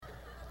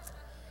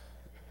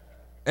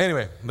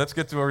Anyway, let's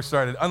get to where we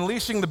started.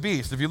 Unleashing the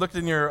Beast. If you looked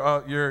in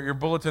your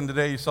bulletin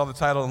today, you saw the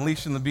title,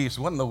 Unleashing the Beast.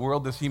 What in the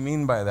world does he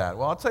mean by that?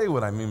 Well, I'll tell you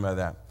what I mean by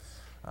that.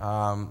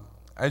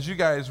 As you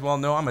guys well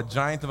know, I'm a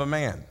giant of a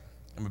man.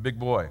 I'm a big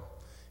boy.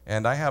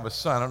 And I have a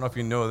son. I don't know if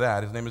you know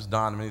that. His name is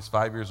Donovan. He's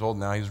 5 years old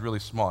now. He's really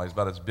small. He's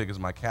about as big as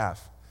my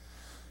calf.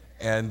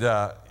 And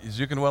as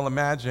you can well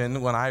imagine,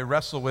 when I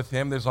wrestle with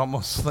him, there's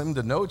almost slim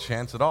to no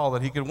chance at all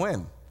that he could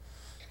win.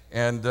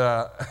 And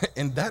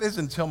that is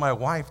until my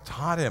wife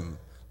taught him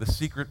the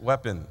secret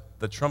weapon,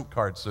 the trump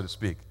card, so to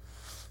speak.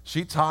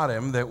 She taught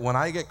him that when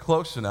I get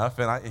close enough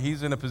and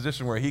he's in a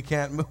position where he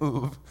can't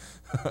move,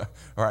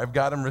 or I've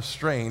got him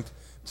restrained,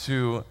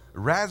 to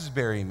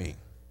raspberry me.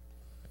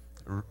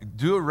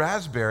 Do a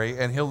raspberry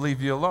and he'll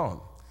leave you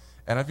alone.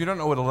 And if you don't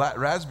know what a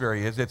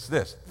raspberry is, it's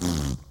this.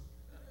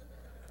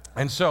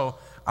 And so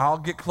I'll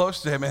get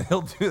close to him and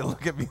he'll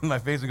look at me in my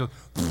face and goes,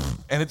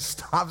 and it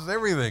stops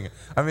everything.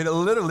 I mean,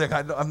 literally,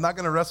 I'm not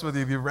going to wrestle with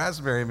you if you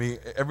raspberry me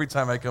every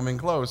time I come in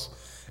close.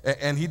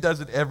 And he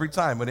does it every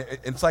time. But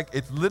it's like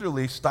it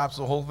literally stops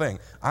the whole thing.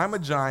 I'm a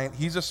giant,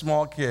 he's a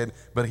small kid,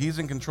 but he's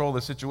in control of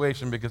the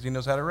situation because he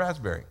knows how to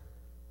raspberry.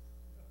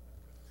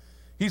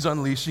 He's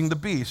unleashing the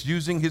beast,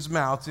 using his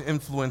mouth to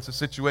influence a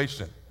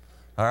situation.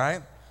 All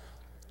right?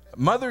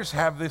 Mothers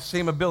have this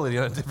same ability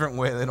in a different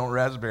way. They don't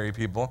raspberry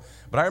people.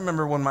 But I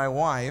remember when my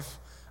wife,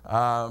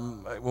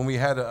 when we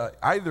had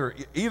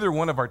either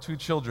one of our two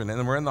children,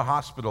 and we're in the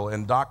hospital,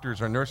 and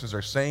doctors or nurses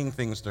are saying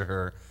things to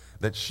her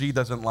that she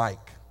doesn't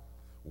like.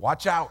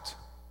 Watch out.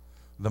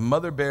 The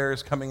mother bear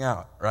is coming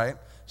out, right?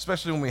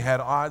 Especially when we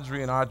had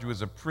Audrey, and Audrey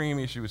was a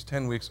preemie. She was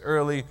 10 weeks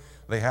early.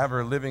 They have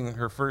her living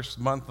her first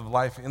month of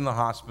life in the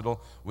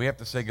hospital. We have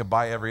to say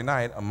goodbye every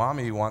night. A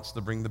mommy wants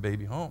to bring the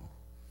baby home.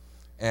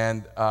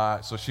 And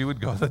so she would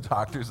go to the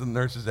doctors and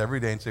nurses every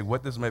day and say,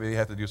 what does my baby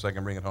have to do so I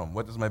can bring it home?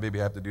 What does my baby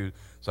have to do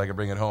so I can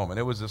bring it home? And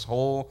it was this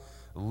whole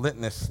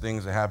litmus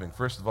things that happened.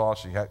 First of all,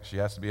 she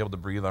has to be able to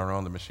breathe on her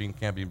own. The machine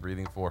can't be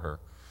breathing for her.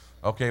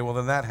 Okay, well,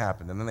 then that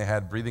happened. And then they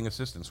had breathing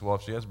assistance. Well,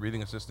 if she has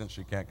breathing assistance,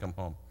 she can't come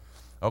home.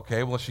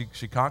 Okay, well, she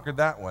conquered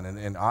that one.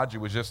 And Audrey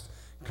was just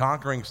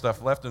conquering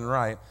stuff left and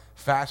right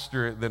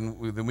faster than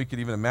we could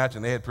even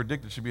imagine. They had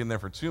predicted she'd be in there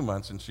for 2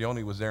 months, and she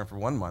only was there for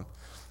 1 month.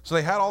 So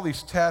they had all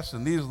these tests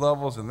and these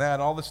levels and that.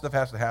 All this stuff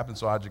has to happen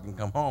so Audrey can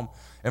come home.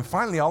 And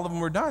finally, all of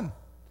them were done.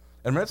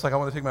 And Red's like, I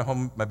want to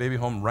take my baby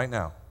home right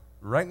now.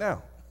 Right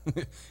now.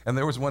 And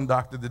there was one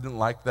doctor that didn't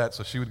like that,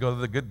 so she would go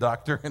to the good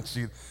doctor, and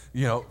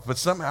but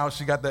somehow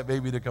she got that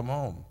baby to come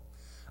home.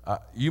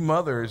 You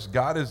mothers,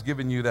 God has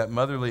given you that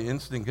motherly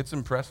instinct. It's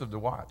impressive to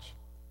watch.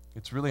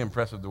 It's really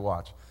impressive to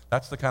watch.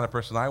 That's the kind of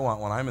person I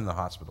want when I'm in the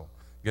hospital.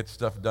 Get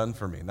stuff done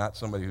for me, not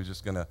somebody who's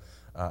just going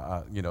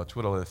to,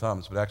 twiddle their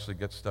thumbs, but actually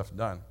get stuff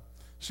done.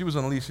 She was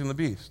unleashing the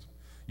beast,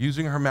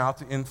 using her mouth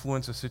to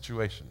influence a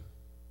situation.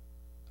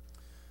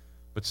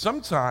 But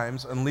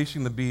sometimes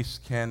unleashing the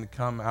beast can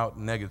come out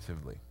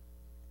negatively.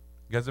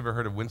 You guys ever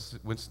heard of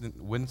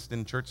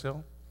Winston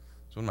Churchill?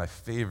 He's one of my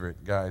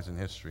favorite guys in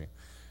history.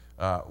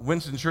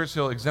 Winston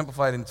Churchill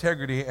exemplified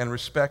integrity and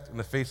respect in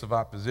the face of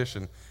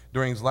opposition.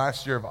 During his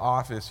last year of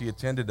office, he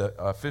attended an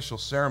official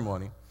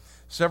ceremony.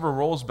 Several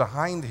rows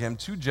behind him,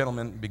 two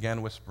gentlemen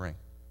began whispering.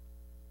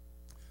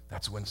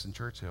 That's Winston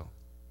Churchill.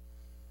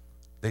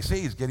 They say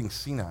he's getting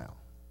senile.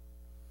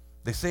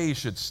 They say he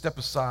should step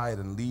aside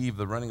and leave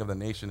the running of the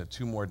nation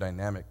to more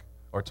dynamic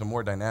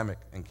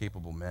and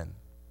capable men.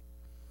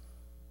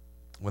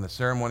 When the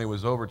ceremony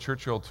was over,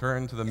 Churchill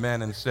turned to the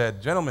men and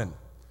said, "Gentlemen,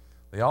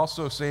 they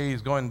also say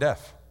he's going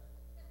deaf."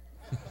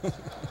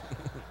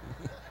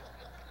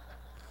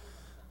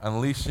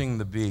 Unleashing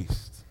the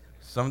beast.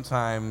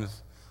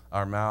 Sometimes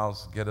our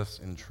mouths get us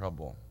in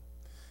trouble.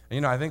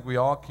 And I think we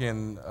all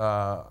can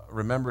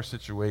remember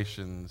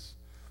situations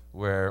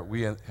where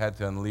we had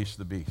to unleash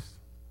the beast,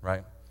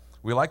 right?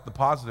 We like the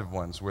positive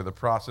ones where the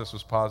process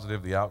was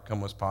positive, the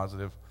outcome was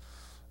positive.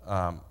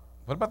 What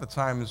about the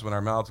times when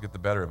our mouths get the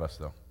better of us,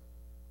 though?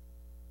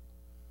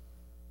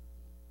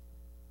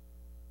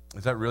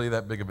 Is that really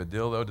that big of a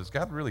deal, though? Does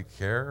God really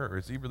care, or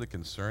is he really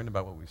concerned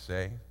about what we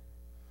say?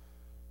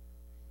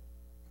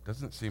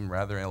 Doesn't it seem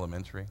rather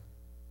elementary?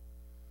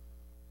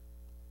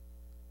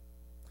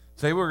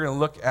 Today we're going to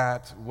look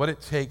at what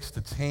it takes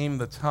to tame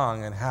the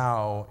tongue and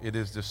how it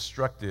is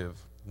destructive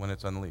when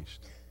it's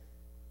unleashed.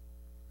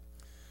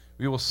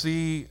 We will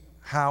see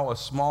how a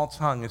small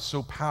tongue is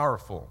so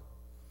powerful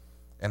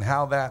and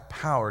how that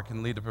power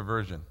can lead to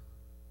perversion.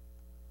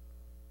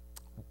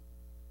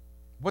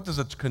 What does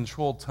a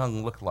controlled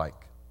tongue look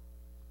like?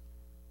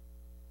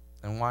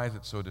 And why is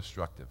it so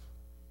destructive?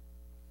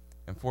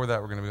 And for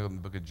that, we're going to go in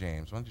the book of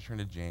James. Why don't you turn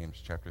to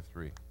James chapter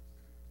 3?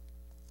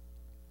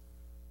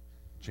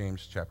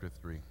 James chapter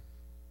 3.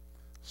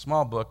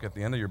 Small book at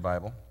the end of your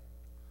Bible.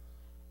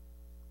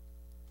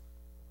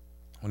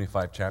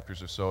 25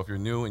 chapters or so. If you're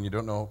new and you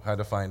don't know how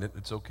to find it,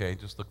 it's okay.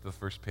 Just look at the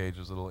first page.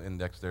 There's a little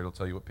index there. It'll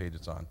tell you what page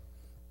it's on.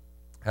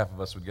 Half of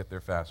us would get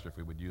there faster if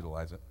we would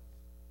utilize it.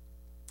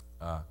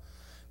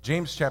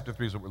 James chapter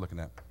 3 is what we're looking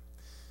at.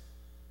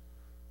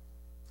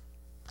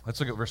 Let's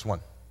look at verse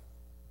 1.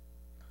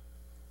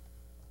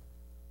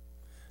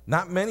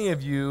 Not many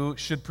of you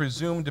should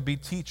presume to be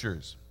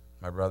teachers,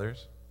 my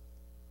brothers,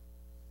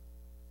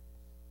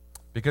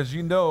 because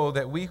you know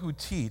that we who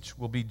teach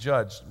will be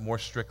judged more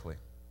strictly.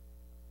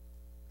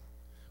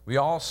 We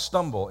all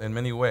stumble in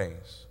many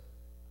ways.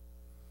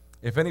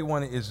 If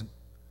anyone is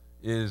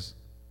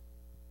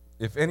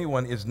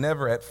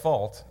never at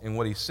fault in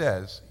what he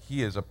says,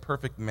 he is a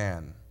perfect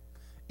man,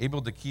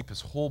 able to keep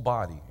his whole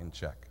body in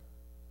check.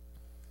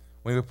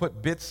 When we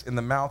put bits in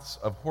the mouths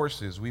of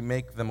horses, we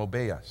make them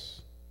obey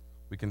us.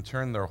 We can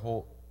turn the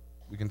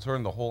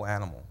whole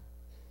animal.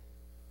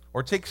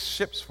 Or take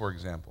ships, for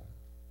example.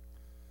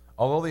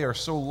 Although they are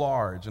so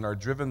large and are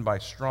driven by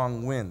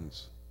strong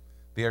winds,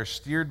 they are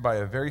steered by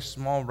a very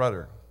small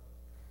rudder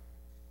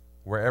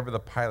wherever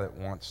the pilot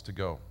wants to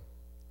go.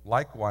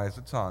 Likewise,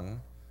 the tongue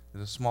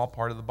is a small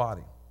part of the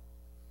body,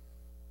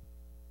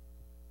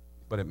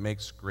 but it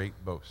makes great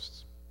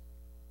boasts.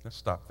 Let's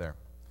stop there.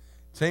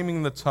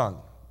 Taming the tongue.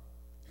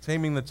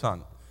 Taming the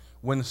tongue.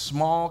 When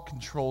small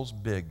controls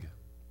big.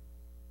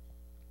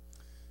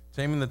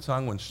 Taming the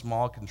tongue when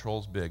small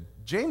controls big.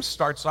 James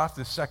starts off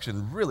this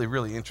section really,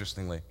 really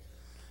interestingly.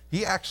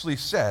 He actually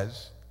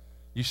says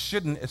you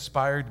shouldn't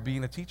aspire to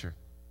being a teacher.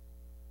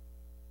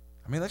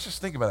 I mean, let's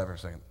just think about that for a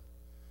second.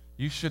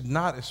 You should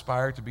not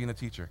aspire to being a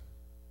teacher.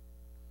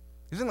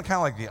 Isn't it kind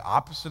of like the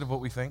opposite of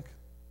what we think?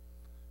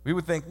 We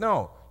would think,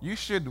 no, you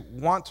should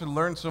want to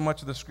learn so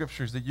much of the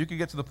scriptures that you could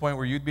get to the point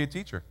where you'd be a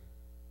teacher.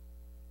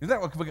 Isn't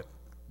that what,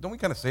 don't we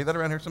kind of say that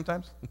around here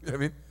sometimes? I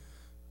mean,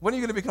 when are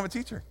you going to become a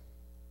teacher?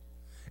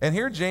 And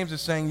here James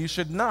is saying you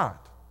should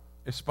not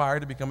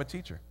aspire to become a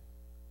teacher.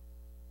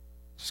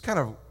 Just kind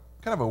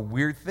of a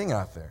weird thing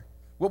out there.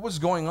 What was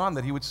going on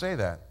that he would say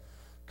that?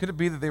 Could it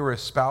be that they were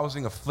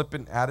espousing a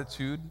flippant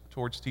attitude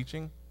towards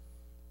teaching?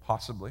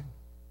 Possibly.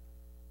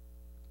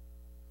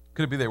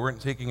 Could it be they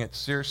weren't taking it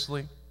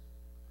seriously?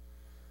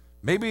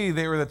 Maybe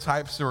they were the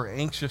types that were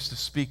anxious to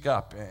speak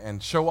up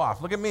and show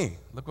off. Look at me.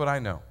 Look what I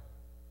know.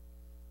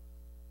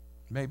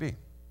 Maybe.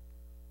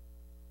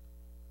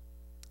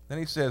 Then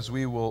he says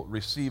we will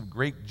receive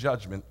great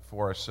judgment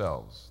for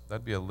ourselves.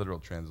 That'd be a literal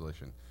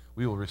translation.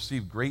 We will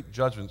receive great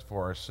judgments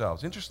for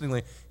ourselves.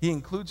 Interestingly, he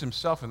includes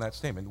himself in that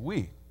statement.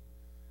 We.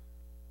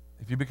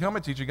 If you become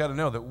a teacher, you got to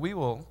know that we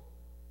will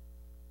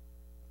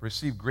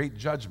receive great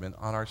judgment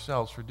on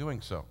ourselves for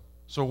doing so.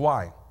 So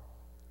why?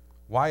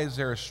 Why is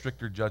there a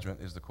stricter judgment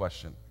is the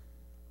question.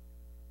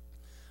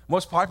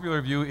 Most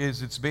popular view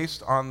is it's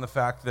based on the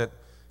fact that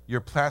you're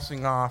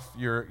passing off,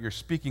 you're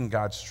speaking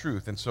God's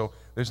truth, and so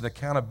there's an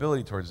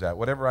accountability towards that.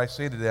 Whatever I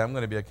say today, I'm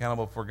going to be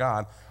accountable for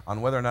God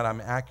on whether or not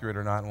I'm accurate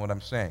or not in what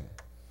I'm saying.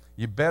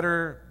 You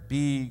better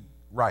be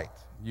right.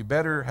 You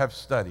better have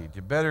studied.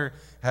 You better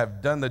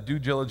have done the due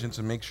diligence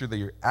and make sure that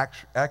you're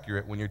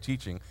accurate when you're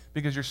teaching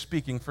because you're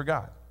speaking for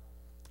God.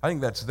 I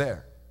think that's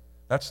there.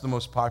 That's the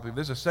most popular.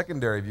 There's a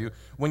secondary view.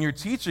 When you're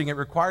teaching, it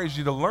requires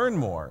you to learn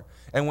more.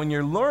 And when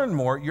you learn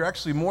more, you're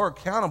actually more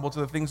accountable to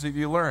the things that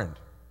you learned.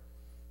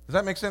 Does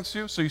that make sense to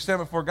you? So you stand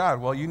before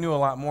God. Well, you knew a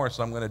lot more,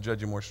 so I'm going to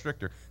judge you more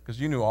stricter because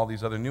you knew all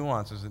these other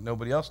nuances that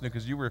nobody else knew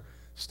because you were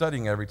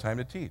studying every time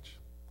to teach.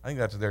 I think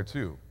that's there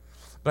too.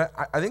 But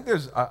I think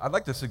I'd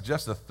like to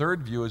suggest a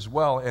third view as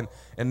well, and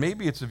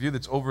maybe it's a view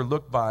that's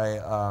overlooked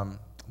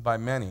by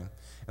many.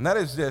 And that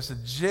is this,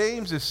 that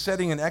James is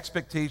setting an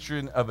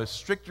expectation of a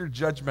stricter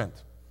judgment.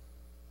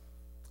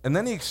 And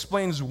then he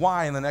explains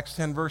why in the next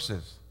 10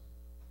 verses.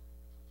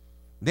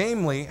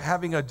 Namely,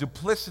 having a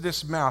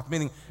duplicitous mouth,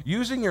 meaning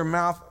using your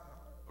mouth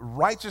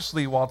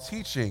righteously while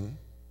teaching,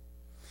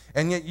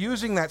 and yet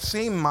using that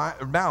same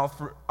mouth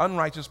for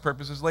unrighteous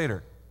purposes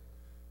later.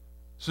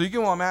 So you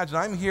can well imagine,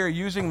 I'm here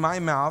using my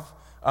mouth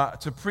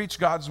to preach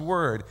God's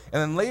word.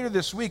 And then later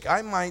this week,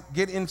 I might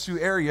get into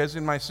areas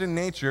in my sin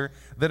nature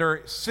that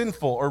are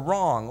sinful or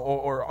wrong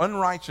or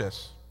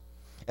unrighteous.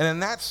 And in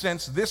that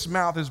sense, this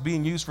mouth is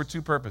being used for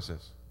two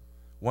purposes.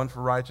 One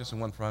for righteous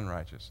and one for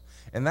unrighteous.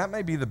 And that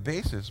may be the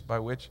basis by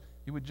which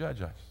he would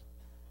judge us.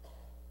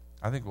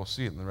 I think we'll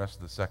see it in the rest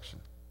of the section.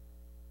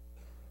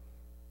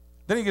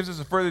 Then he gives us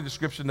a further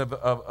description of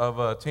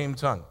a tamed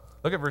tongue.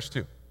 Look at verse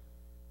 2.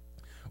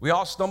 We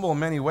all stumble in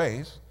many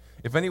ways.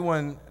 If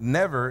anyone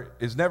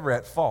is never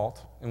at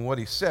fault in what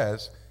he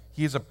says,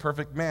 he is a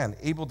perfect man,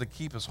 able to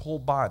keep his whole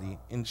body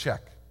in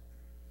check.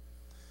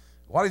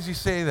 Why does he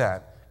say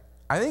that?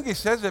 I think he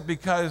says it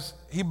because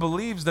he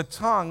believes the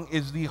tongue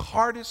is the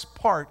hardest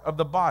part of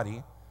the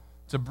body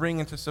to bring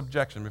into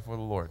subjection before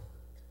the Lord.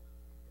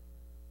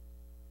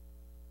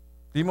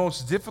 The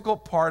most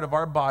difficult part of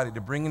our body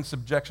to bring in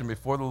subjection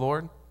before the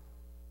Lord,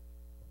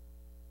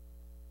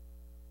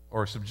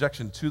 or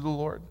subjection to the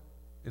Lord,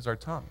 is our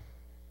tongue.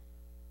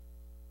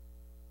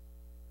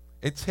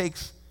 It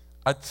takes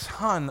a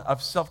ton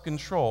of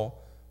self-control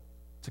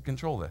to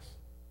control this.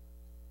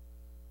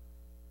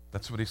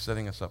 That's what he's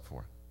setting us up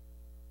for.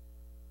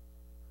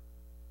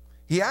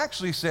 He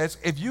actually says,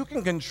 if you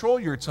can control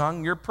your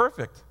tongue, you're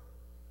perfect.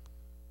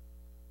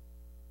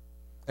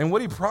 And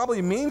what he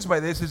probably means by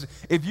this is,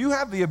 if you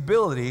have the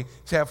ability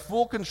to have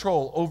full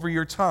control over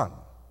your tongue,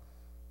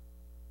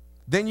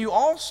 then you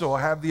also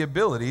have the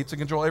ability to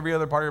control every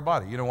other part of your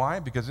body. You know why?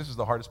 Because this is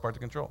the hardest part to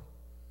control.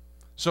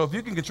 So if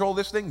you can control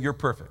this thing, you're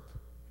perfect.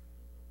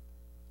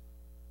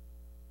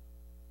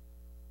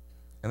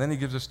 And then he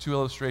gives us two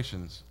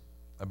illustrations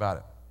about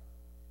it.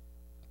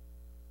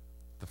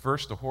 The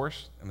first, a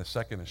horse, and the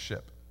second, a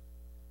ship.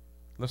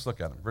 Let's look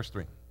at them. Verse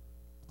 3.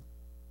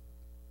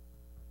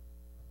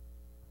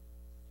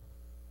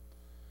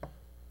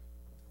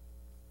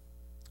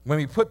 When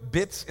we put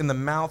bits in the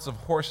mouths of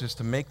horses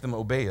to make them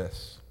obey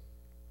us,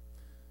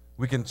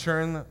 we can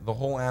turn the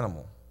whole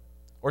animal.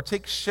 Or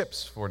take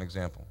ships, for an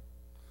example.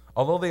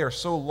 Although they are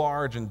so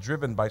large and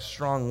driven by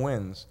strong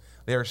winds,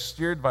 they are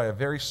steered by a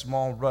very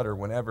small rudder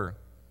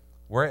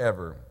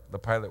wherever the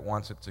pilot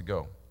wants it to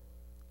go.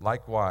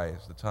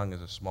 Likewise, the tongue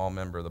is a small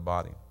member of the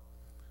body,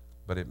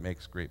 but it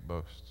makes great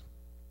boasts.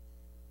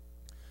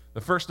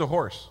 The first, a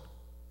horse.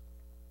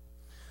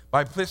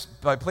 By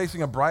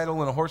placing a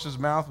bridle in a horse's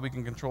mouth, we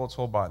can control its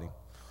whole body.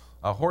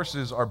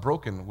 Horses are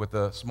broken with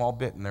a small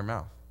bit in their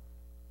mouth.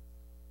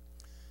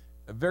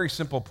 A very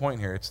simple point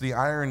here. It's the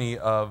irony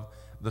of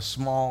the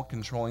small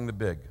controlling the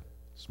big.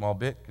 Small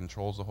bit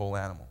controls the whole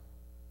animal.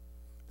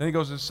 Then he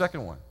goes to the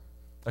second one,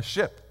 a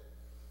ship.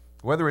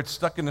 Whether it's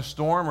stuck in a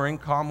storm or in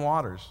calm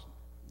waters,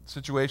 the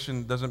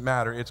situation doesn't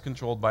matter. It's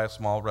controlled by a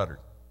small rudder.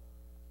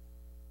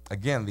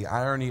 Again, the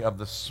irony of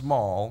the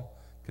small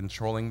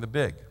controlling the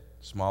big.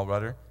 Small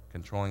rudder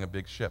controlling a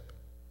big ship.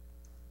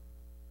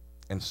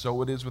 And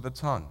so it is with the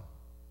tongue.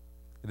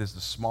 It is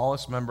the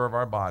smallest member of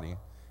our body,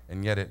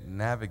 and yet it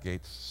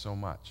navigates so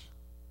much.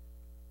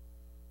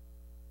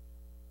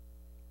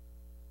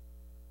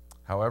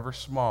 However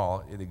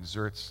small, it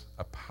exerts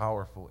a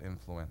powerful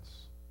influence.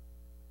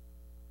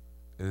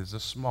 It is the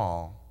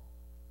small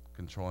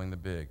controlling the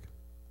big.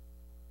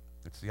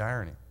 It's the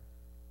irony.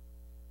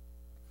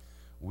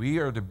 We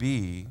are to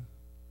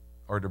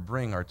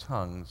bring our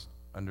tongues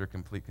under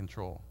complete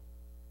control.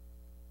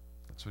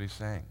 That's what he's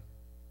saying.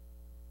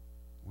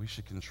 We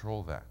should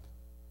control that.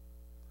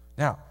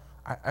 Now,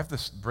 I have to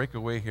break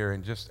away here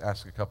and just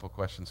ask a couple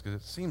questions because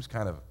it seems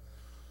kind of,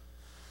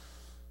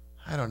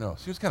 it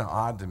seems kind of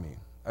odd to me.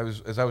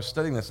 As I was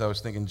studying this, I was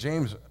thinking,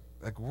 James,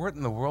 like, what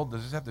in the world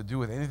does this have to do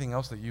with anything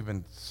else that you've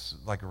been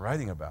like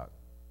writing about?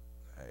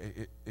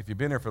 If you've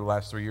been here for the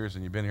last 3 years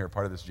and you've been here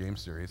part of this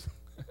James series,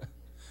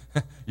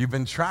 you've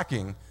been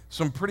tracking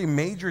some pretty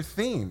major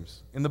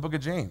themes in the book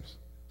of James.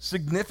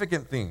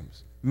 Significant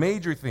themes,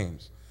 major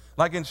themes.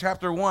 Like in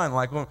chapter 1,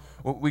 like when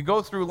we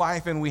go through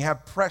life and we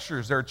have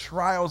pressures, there are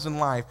trials in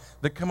life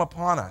that come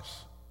upon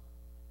us.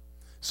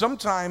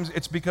 Sometimes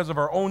it's because of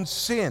our own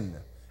sin,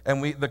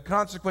 and the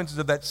consequences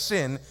of that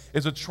sin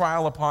is a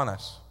trial upon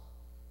us.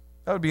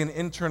 That would be an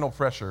internal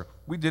pressure.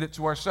 We did it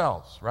to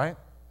ourselves, right?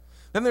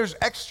 Then there's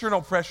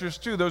external pressures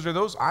too. Those are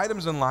those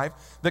items in life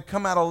that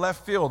come out of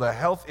left field, a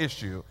health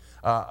issue,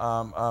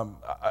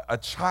 a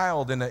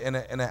child in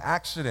an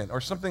accident or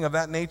something of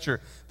that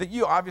nature that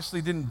you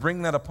obviously didn't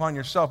bring that upon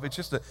yourself. It's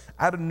just an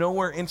out of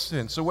nowhere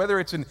incident. So whether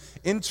it's an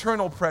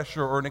internal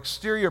pressure or an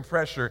exterior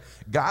pressure,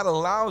 God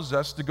allows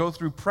us to go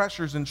through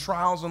pressures and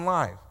trials in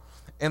life.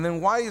 And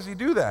then why does he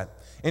do that?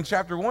 In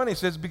chapter 1, he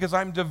says, because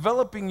I'm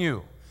developing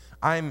you.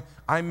 I'm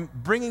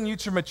bringing you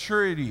to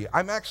maturity.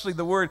 I'm actually,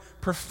 the word,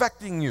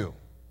 perfecting you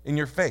in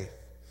your faith.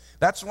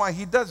 That's why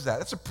he does that.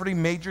 That's a pretty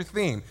major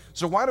theme.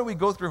 So why do we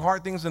go through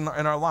hard things in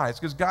our lives?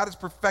 Because God is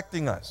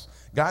perfecting us.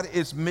 God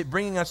is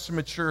bringing us to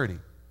maturity.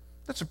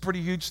 That's a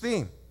pretty huge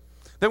theme.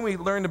 Then we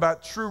learned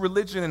about true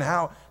religion and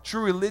how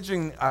true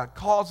religion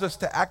calls us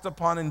to act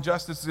upon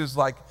injustices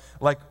like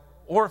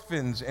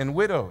orphans and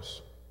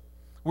widows.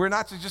 We're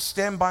not to just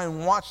stand by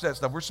and watch that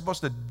stuff. We're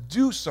supposed to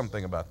do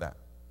something about that.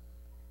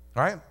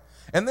 All right?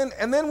 And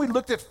then we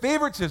looked at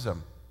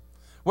favoritism.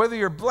 Whether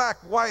you're black,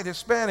 white,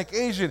 Hispanic,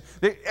 Asian,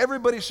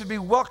 everybody should be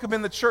welcome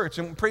in the church.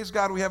 And praise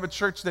God, we have a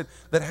church that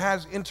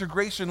has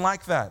integration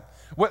like that.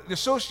 What the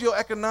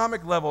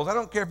socioeconomic levels, I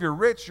don't care if you're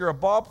rich, you're a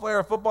ball player,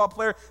 a football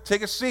player,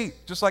 take a seat,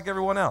 just like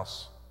everyone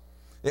else.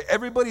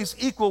 Everybody's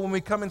equal when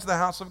we come into the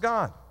house of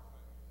God.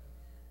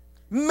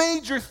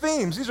 Major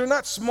themes. These are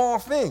not small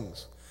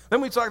things. Then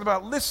we talked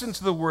about listen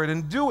to the word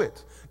and do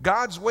it.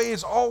 God's way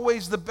is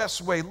always the best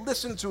way.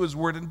 Listen to his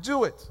word and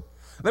do it.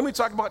 Then we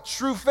talked about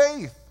true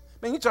faith.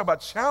 Man, you talk about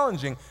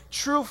challenging.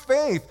 True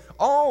faith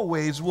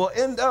always will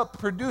end up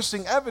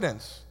producing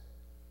evidence.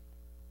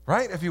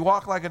 Right? If you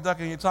walk like a duck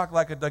and you talk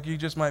like a duck, you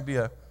just might be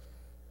a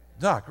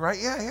duck, right?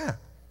 Yeah.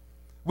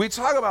 We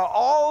talk about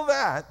all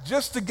that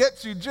just to get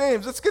to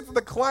James. Let's get to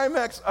the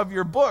climax of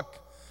your book.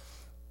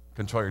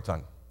 Control your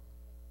tongue.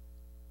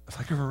 It's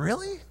like,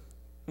 really?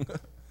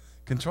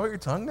 Control your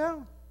tongue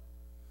now?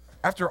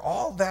 After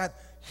all that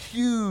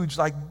huge,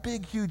 like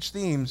big, huge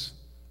themes,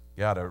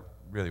 you ought to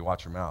really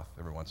watch your mouth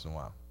every once in a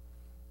while.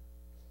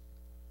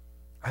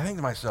 I think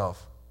to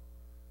myself,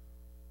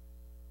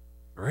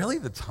 really,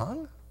 the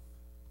tongue?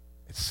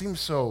 It seems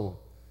so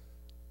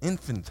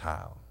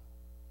infantile.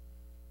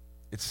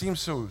 It seems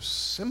so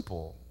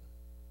simple.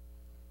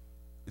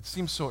 It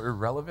seems so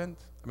irrelevant.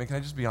 I mean, can I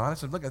just be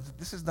honest? Look,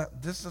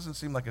 this doesn't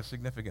seem like a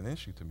significant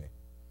issue to me.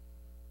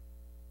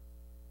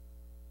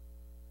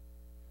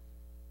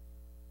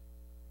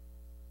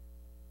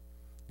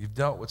 You've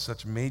dealt with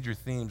such major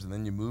themes, and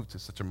then you move to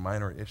such a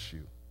minor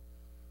issue.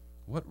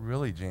 What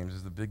really, James,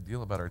 is the big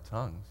deal about our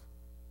tongues?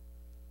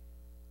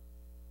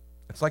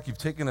 It's like you've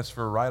taken us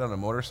for a ride on a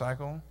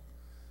motorcycle,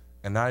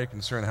 and now you're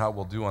concerned how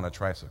we'll do on a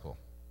tricycle.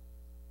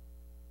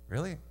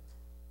 Really?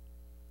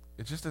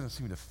 It just doesn't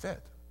seem to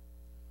fit.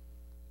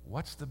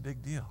 What's the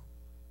big deal?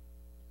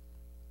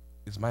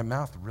 Is my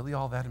mouth really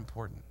all that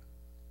important?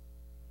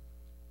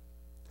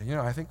 And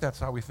I think that's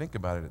how we think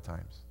about it at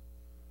times.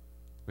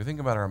 We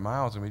think about our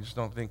mouths and we just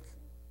don't think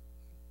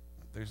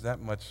there's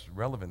that much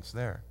relevance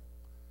there.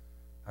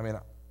 I mean,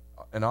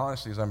 and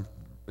honestly, as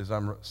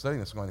I'm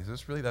studying this, going, is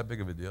this really that big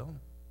of a deal?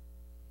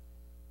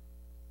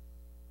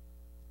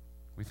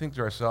 We think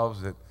to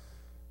ourselves that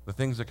the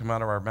things that come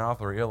out of our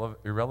mouth are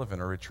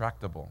irrelevant or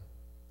retractable.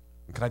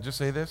 And can I just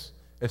say this?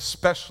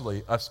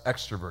 Especially us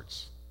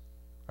extroverts.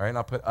 All right, and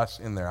I'll put us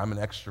in there. I'm an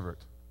extrovert.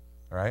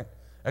 All right?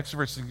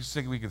 Extroverts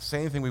think we can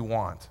say anything we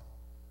want.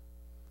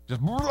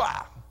 Just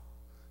blah.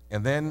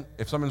 And then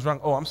if someone's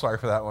wrong, oh, I'm sorry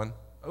for that one.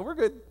 Oh, we're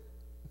good.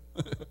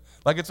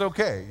 Like it's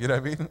okay. You know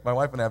what I mean? My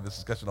wife and I have this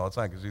discussion all the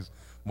time because she's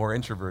more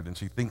introverted and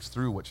she thinks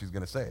through what she's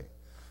going to say.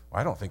 Well,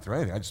 I don't think through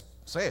anything. I just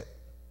say it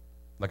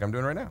like I'm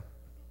doing right now.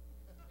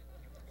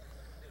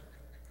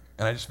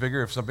 And I just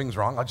figure if something's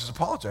wrong, I'll just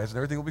apologize and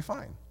everything will be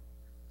fine.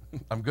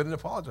 I'm good at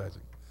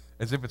apologizing,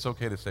 as if it's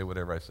okay to say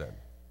whatever I said.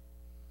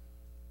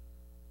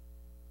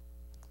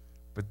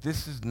 But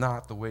this is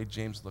not the way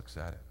James looks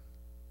at it.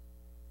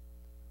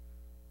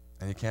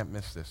 And you can't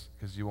miss this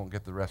because you won't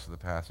get the rest of the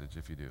passage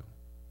if you do.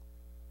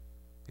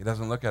 He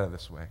doesn't look at it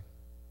this way.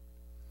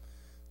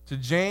 To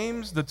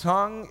James, the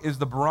tongue is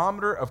the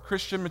barometer of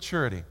Christian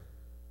maturity.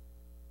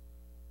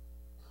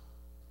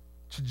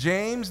 To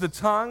James, the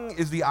tongue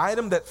is the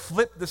item that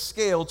flipped the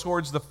scale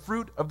towards the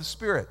fruit of the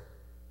Spirit.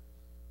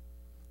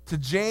 To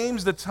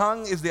James, the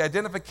tongue is the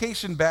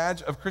identification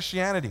badge of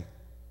Christianity.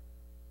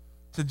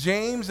 To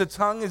James, the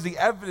tongue is the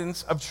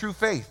evidence of true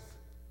faith.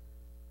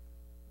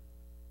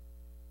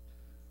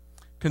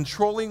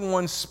 Controlling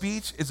one's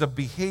speech is a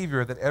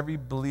behavior that every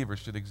believer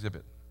should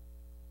exhibit.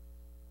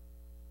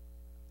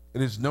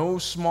 It is no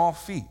small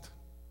feat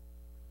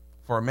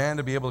for a man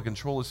to be able to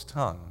control his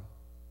tongue.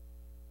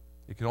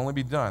 It can only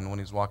be done when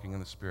he's walking in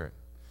the Spirit.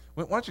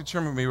 Why don't you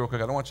turn with me real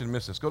quick? I don't want you to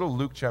miss this. Go to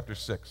Luke chapter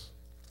 6.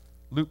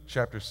 Luke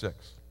chapter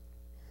 6.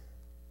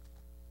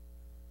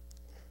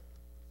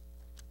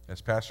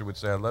 As Pastor would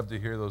say, I'd love to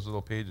hear those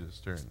little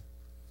pages turn.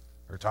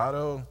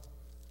 Hurtado,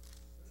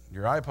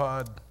 your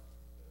iPod.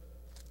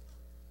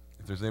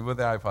 If there's anybody with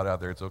the iPod out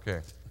there, it's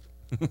okay.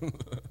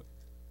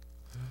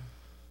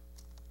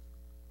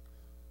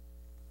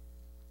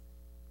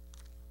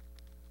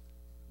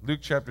 Luke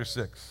chapter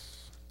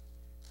 6.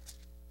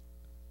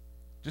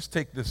 Just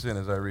take this in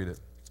as I read it.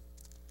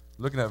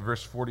 Looking at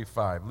verse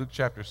 45. Luke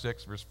chapter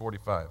 6, verse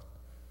 45.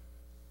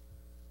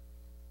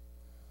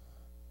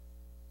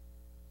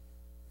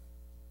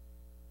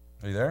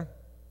 Are you there?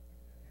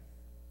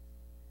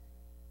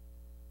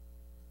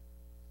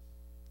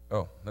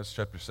 Oh, that's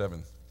chapter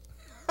 7.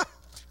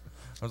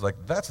 I was like,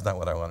 that's not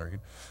what I want to read.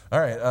 All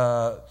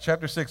right,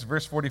 chapter 6,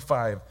 verse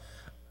 45.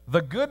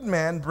 The good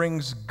man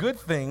brings good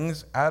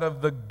things out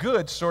of the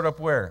good stored up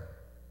where?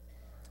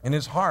 In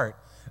his heart.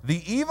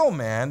 The evil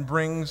man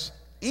brings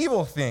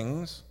evil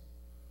things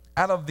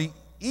out of the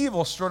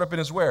evil stored up in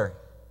his where?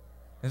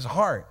 His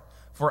heart.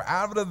 For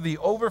out of the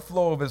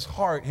overflow of his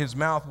heart, his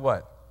mouth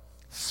what?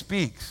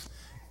 Speaks.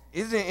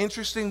 Isn't it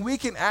interesting? We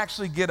can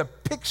actually get a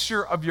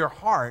picture of your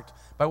heart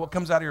by what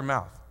comes out of your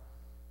mouth.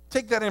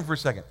 Take that in for a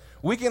second.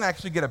 We can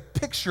actually get a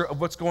picture of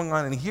what's going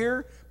on in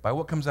here by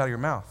what comes out of your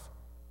mouth.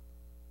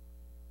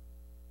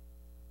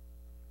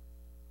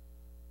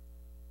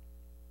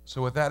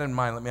 So with that in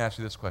mind, let me ask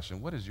you this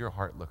question. What does your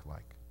heart look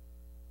like?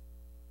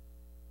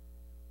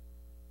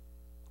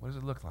 What does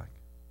it look like?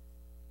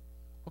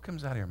 What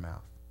comes out of your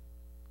mouth?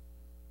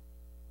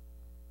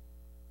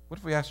 What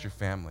if we asked your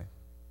family?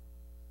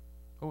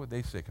 What would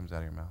they say comes out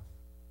of your mouth?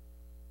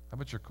 How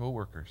about your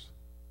coworkers?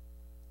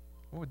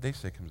 What would they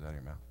say comes out of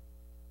your mouth?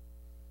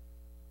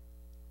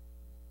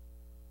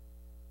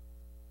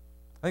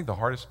 I think the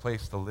hardest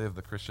place to live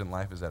the Christian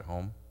life is at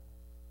home.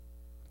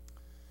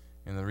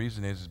 And the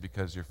reason is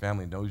because your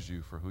family knows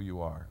you for who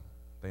you are.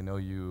 They know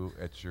you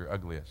at your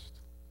ugliest.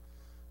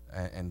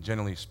 And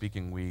generally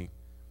speaking,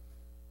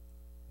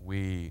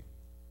 we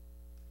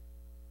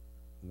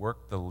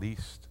work the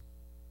least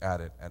at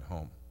it at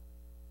home.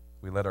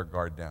 We let our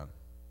guard down.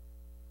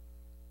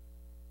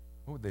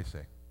 What would they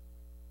say?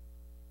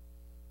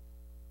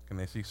 Can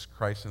they see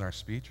Christ in our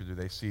speech, or do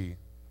they see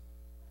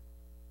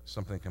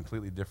something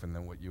completely different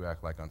than what you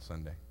act like on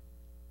Sunday?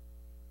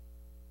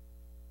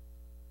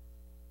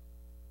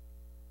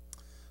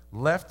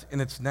 Left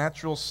in its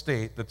natural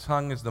state, the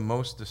tongue is the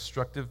most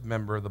destructive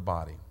member of the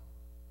body.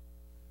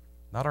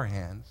 Not our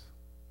hands,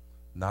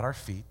 not our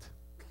feet,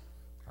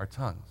 our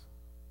tongues.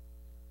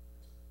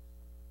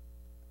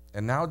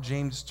 And now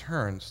James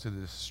turns to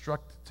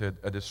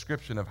a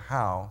description of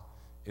how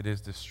it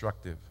is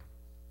destructive.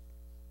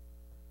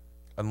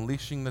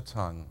 Unleashing the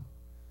tongue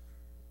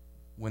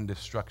when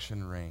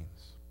destruction reigns.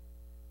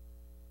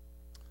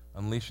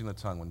 unleashing the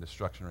tongue when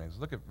destruction reigns.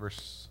 Look at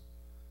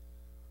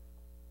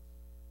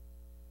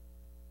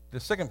the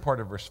second part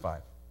of verse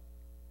 5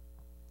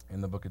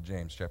 in the book of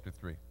James, chapter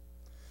 3.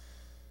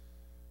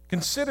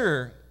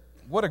 Consider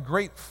what a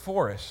great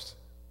forest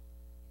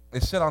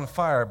is set on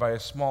fire by a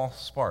small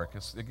spark.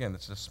 It's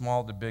a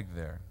small to big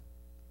there.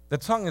 The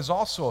tongue is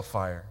also a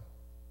fire,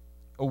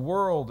 a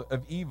world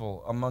of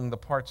evil among the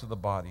parts of the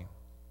body.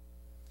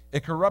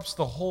 It corrupts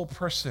the whole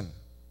person.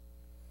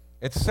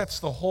 It sets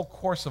the whole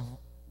course of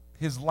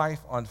his life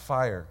on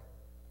fire,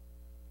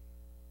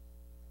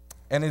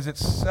 and is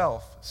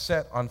itself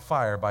set on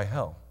fire by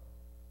hell.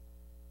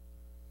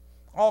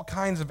 All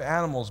kinds of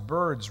animals,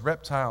 birds,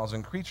 reptiles,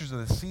 and creatures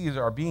of the seas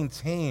are being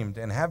tamed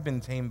and have been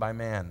tamed by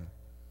man.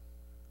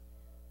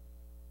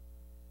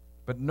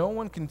 But no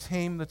one can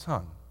tame the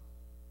tongue.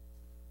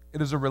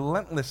 It is a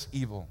relentless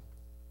evil,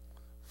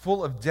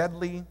 full of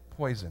deadly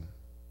poison.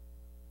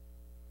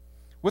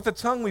 With the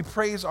tongue we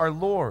praise our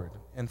Lord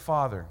and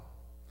Father,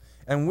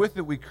 and with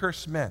it we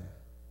curse men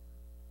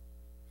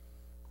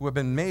who have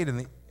been made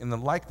in the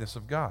likeness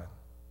of God.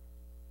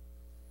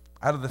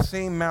 Out of the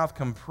same mouth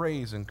come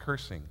praise and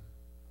cursing.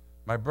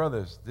 My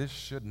brothers, this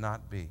should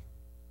not be.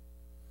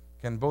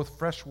 Can both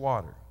fresh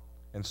water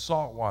and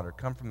salt water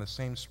come from the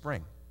same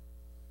spring?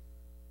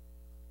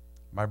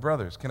 My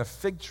brothers, can a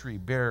fig tree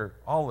bear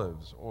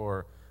olives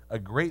or a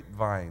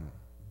grapevine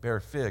bear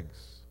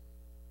figs?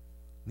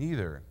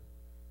 Neither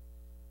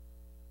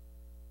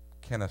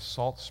can a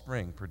salt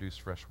spring produce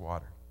fresh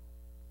water.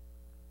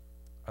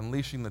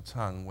 Unleashing the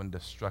tongue when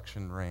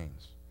destruction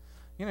reigns.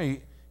 You know,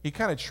 he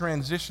kind of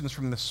transitions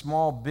from the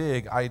small,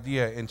 big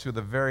idea into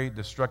the very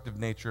destructive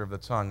nature of the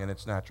tongue in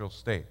its natural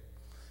state.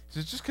 He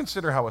says, just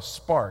consider how a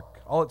spark,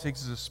 all it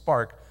takes is a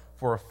spark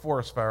for a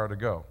forest fire to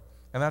go.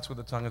 And that's what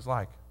the tongue is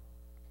like.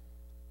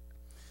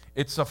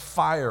 It's a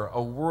fire,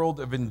 a world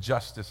of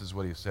injustice is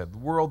what he said. The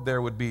world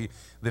there would be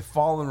the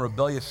fallen,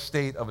 rebellious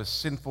state of a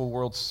sinful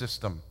world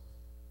system.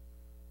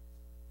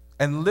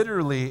 And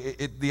literally,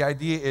 the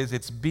idea is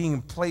it's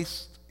being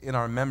placed in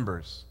our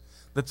members.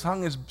 The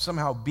tongue is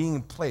somehow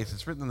being placed.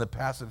 It's written in the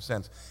passive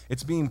sense.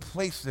 It's being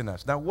placed in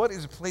us. Now, what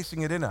is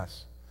placing it in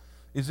us?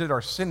 Is it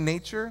our sin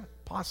nature?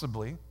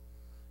 Possibly.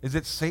 Is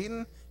it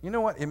Satan? You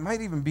know what? It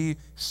might even be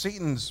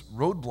Satan's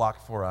roadblock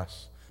for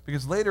us.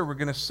 Because later we're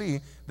going to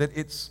see that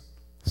it's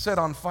set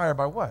on fire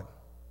by what?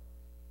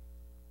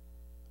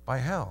 By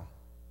hell.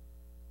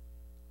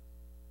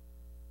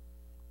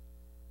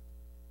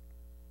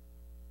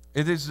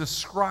 It is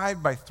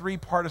described by three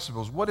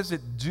participles. What does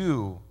it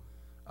do?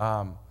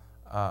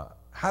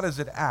 How does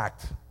it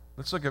act?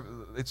 Let's look at,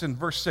 it's in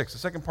verse 6, the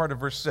second part of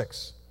verse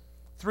 6.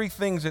 Three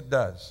things it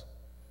does.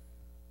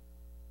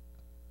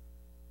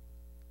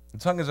 The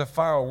tongue is a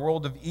fire, a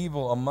world of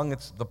evil among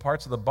the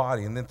parts of the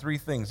body. And then three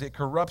things. It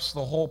corrupts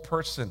the whole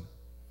person,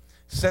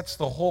 sets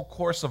the whole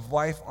course of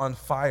life on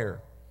fire.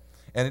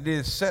 And it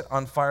is set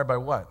on fire by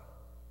what?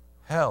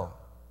 Hell.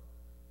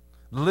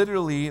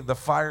 Literally the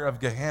fire of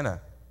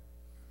Gehenna.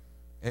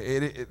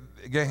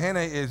 Gehenna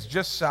is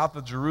just south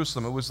of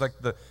Jerusalem. It was like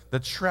the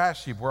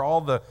trash heap where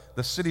all the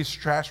city's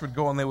trash would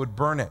go and they would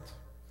burn it.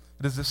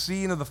 It is the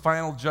scene of the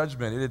final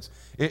judgment.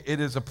 It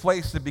is a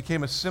place that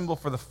became a symbol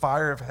for the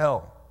fire of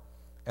hell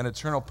and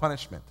eternal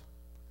punishment.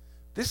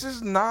 This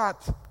is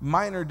not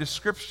minor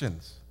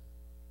descriptions.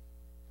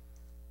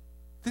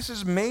 This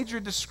is major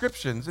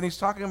descriptions, and he's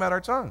talking about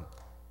our tongue.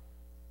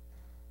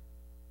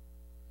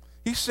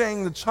 He's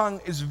saying the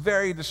tongue is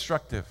very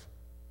destructive.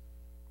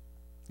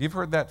 You've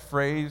heard that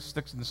phrase,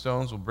 sticks and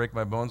stones will break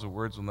my bones, but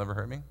words will never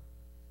hurt me?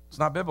 It's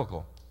not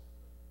biblical.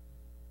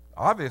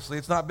 Obviously,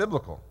 it's not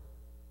biblical.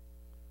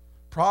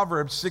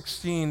 Proverbs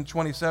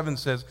 16:27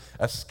 says,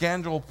 a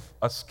scoundrel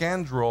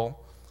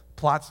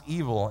plots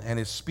evil, and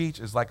his speech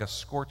is like a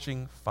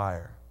scorching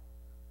fire.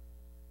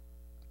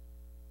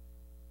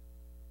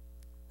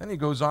 Then he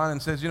goes on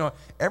and says,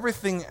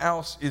 everything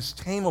else is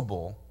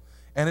tameable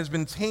and has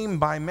been tamed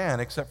by man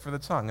except for the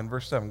tongue. In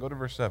verse 7, go to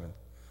verse 7.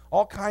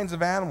 All kinds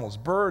of animals,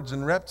 birds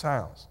and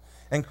reptiles,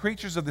 and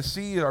creatures of the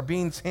sea are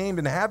being tamed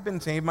and have been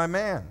tamed by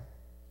man.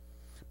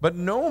 But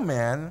no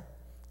man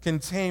can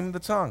tame the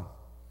tongue.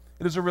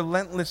 It is a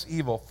relentless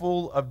evil,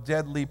 full of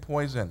deadly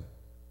poison.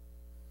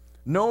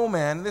 No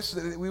man,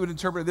 we would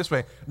interpret it this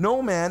way,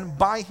 no man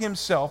by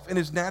himself in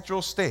his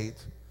natural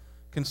state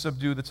can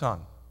subdue the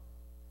tongue.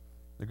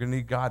 They're going to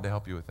need God to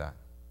help you with that.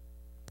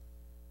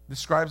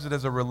 Describes it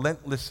as a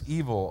relentless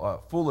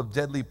evil, full of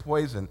deadly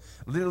poison.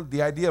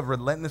 The idea of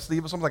relentless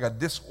evil, something like a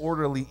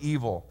disorderly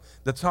evil.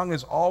 The tongue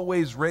is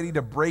always ready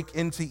to break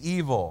into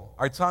evil.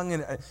 Our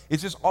tongue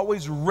is just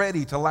always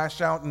ready to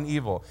lash out in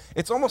evil.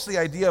 It's almost the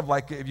idea of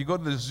like if you go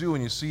to the zoo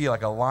and you see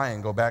like a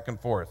lion go back and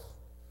forth,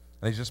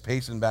 and he's just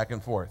pacing back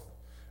and forth,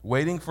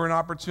 waiting for an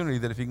opportunity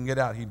that if he can get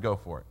out, he'd go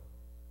for it.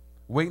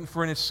 Waiting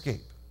for an escape.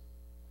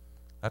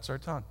 That's our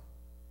tongue.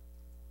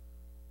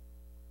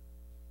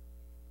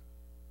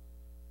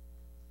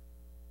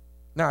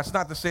 Now, it's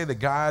not to say that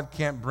God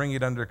can't bring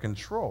it under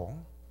control.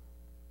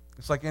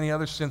 It's like any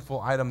other sinful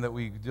item that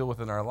we deal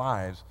with in our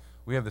lives.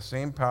 We have the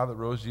same power that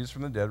rose Jesus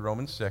from the dead,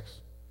 Romans 6,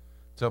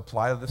 to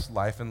apply this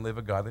life and live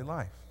a godly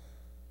life.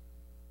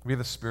 We have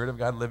the Spirit of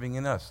God living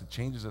in us. It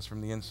changes us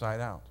from the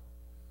inside out.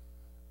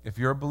 If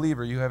you're a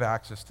believer, you have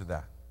access to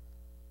that.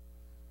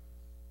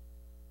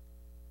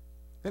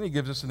 Then he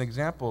gives us an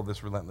example of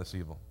this relentless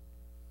evil.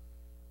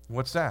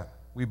 What's that?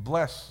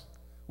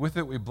 With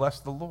it we bless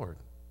the Lord.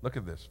 Look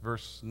at this,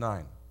 verse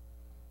 9.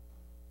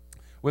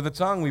 With the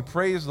tongue we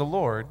praise the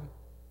Lord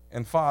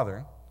and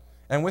Father,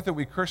 and with it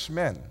we curse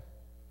men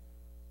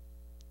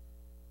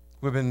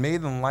who have been made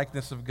in the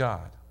likeness of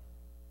God.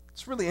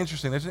 It's really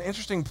interesting. There's an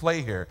interesting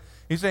play here.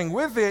 He's saying,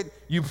 with it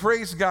you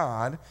praise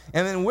God,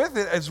 and then with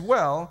it as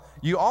well,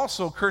 you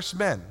also curse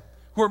men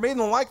who are made in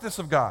the likeness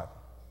of God.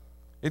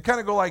 It kind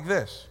of go like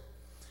this.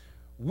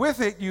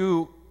 With it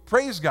you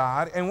praise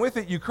God, and with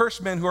it you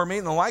curse men who are made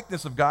in the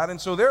likeness of God, and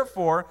so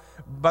therefore,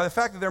 by the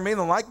fact that they're made in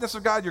the likeness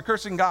of God, you're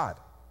cursing God.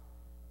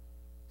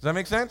 Does that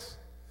make sense?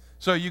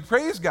 So you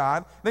praise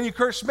God, then you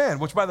curse men,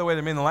 which, by the way,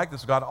 they're made in the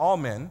likeness of God. All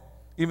men,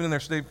 even in their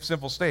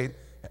sinful state,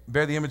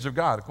 bear the image of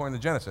God, according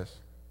to Genesis.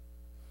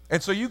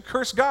 And so you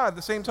curse God at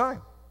the same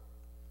time.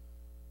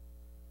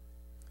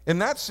 In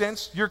that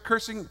sense, you're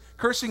cursing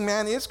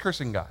man is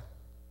cursing God.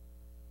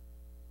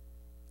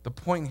 The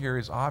point here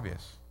is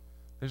obvious.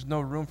 There's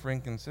no room for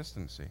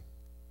inconsistency.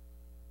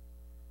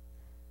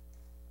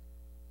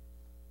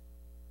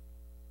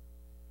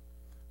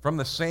 From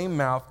the same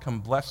mouth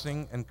come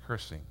blessing and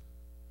cursing.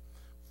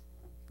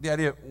 The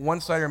idea,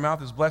 one side of your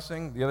mouth is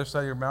blessing, the other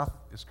side of your mouth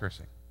is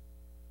cursing.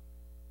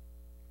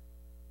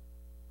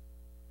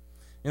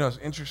 You know, it's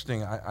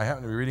interesting. I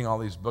happen to be reading all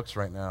these books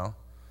right now.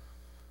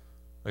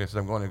 Like I said,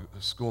 I'm going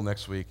to school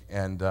next week,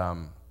 and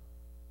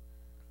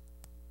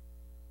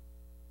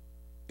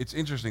it's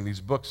interesting.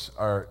 These books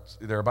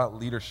they're about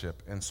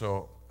leadership, and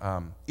so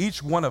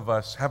each one of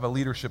us have a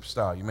leadership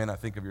style. You may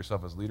not think of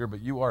yourself as a leader,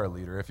 but you are a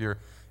leader.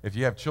 If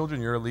you have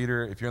children, you're a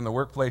leader. If you're in the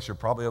workplace, you're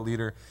probably a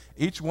leader.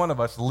 Each one of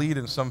us lead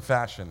in some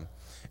fashion,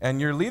 and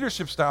your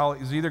leadership style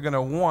is either going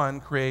to, one,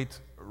 create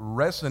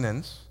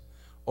resonance,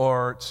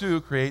 or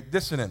two, create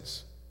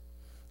dissonance.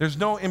 There's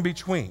no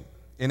in-between.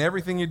 In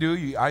everything you do,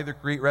 you either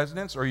create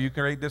resonance or you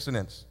create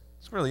dissonance.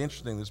 It's really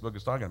interesting, this book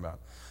is talking about.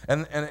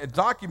 And it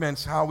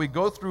documents how we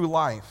go through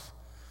life.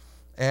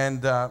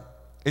 And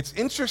it's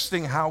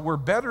interesting how we're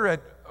better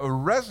at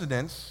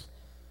resonance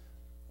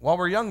while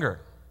we're younger.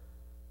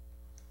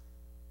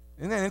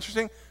 Isn't that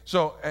interesting?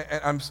 So,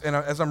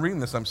 as I'm reading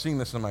this, I'm seeing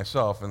this in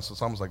myself, and so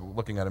it's almost like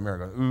looking at a mirror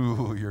going,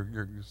 ooh,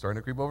 you're starting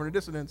to creep over into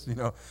dissonance, you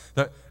know.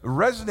 The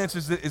resonance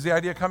is the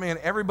idea coming in,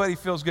 everybody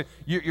feels good.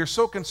 You're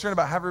so concerned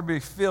about how everybody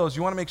feels.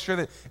 You want to make sure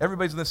that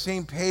everybody's on the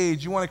same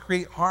page. You want to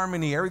create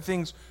harmony.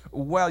 Everything's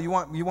well. You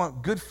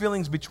want good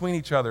feelings between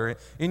each other,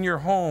 in your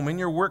home, in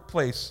your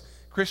workplace,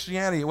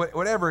 Christianity,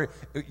 whatever.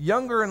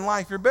 Younger in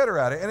life, you're better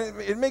at it. And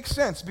it makes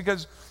sense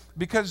because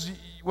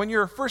when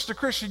you're first a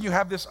Christian, you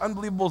have this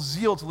unbelievable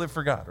zeal to live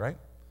for God, right?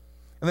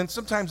 And then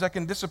sometimes that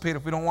can dissipate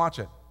if we don't watch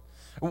it.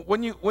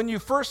 When you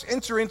first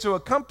enter into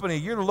a company,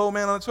 you're the low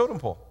man on the totem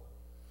pole.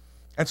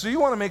 And so you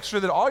want to make sure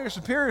that all your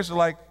superiors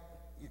are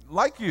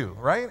like you,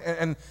 right?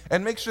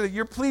 And make sure that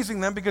you're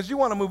pleasing them because you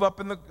want to move up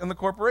in the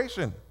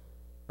corporation,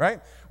 right?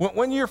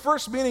 When you're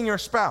first meeting your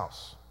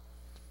spouse,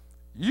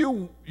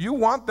 you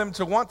want them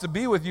to want to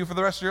be with you for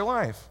the rest of your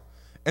life.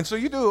 And so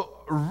you do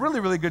a really,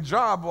 really good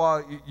job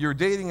while you're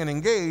dating and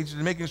engaged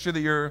and making sure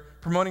that you're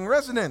promoting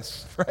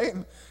resonance, right?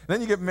 And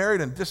then you get married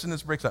and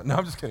dissonance breaks out. No,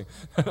 I'm just kidding.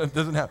 It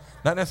doesn't happen.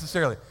 Not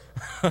necessarily.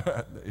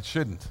 It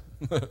shouldn't.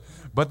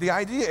 But the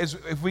idea is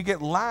if we get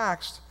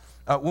laxed,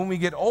 when we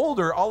get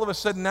older, all of a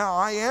sudden now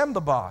I am the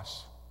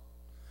boss.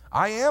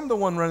 I am the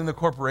one running the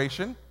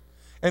corporation.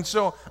 And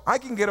so I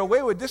can get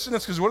away with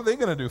dissonance because what are they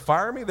going to do?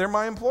 Fire me? They're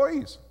my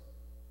employees,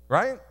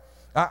 right?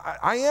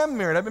 I am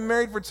married. I've been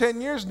married for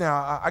 10 years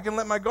now. I can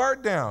let my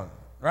guard down,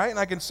 right? And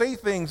I can say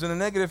things in a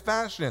negative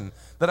fashion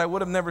that I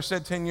would have never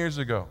said 10 years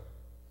ago,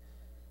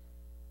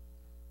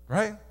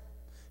 right?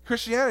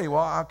 Christianity,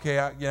 well, okay,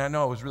 I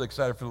know I was really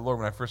excited for the Lord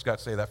when I first got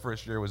saved. That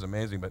first year was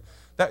amazing, but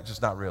that's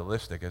just not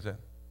realistic, is it?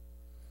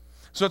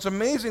 So it's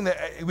amazing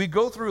that we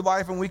go through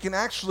life and we can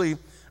actually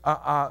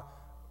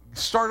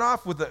start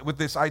off with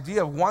this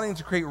idea of wanting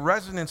to create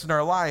resonance in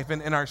our life.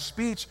 And in our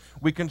speech,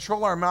 we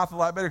control our mouth a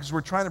lot better because we're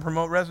trying to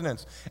promote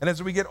resonance. And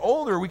as we get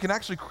older, we can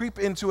actually creep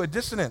into a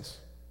dissonance.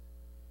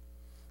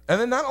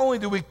 And then not only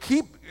do we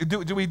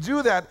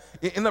do that,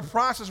 in the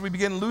process, we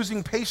begin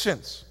losing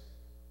patience.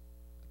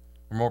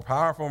 We're more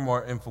powerful,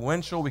 more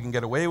influential. We can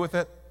get away with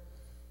it.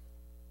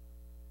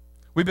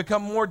 We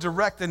become more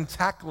direct and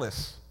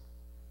tactless.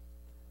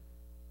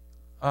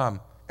 And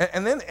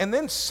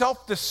then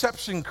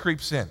self-deception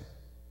creeps in.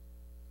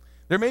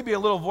 There may be a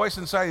little voice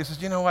inside that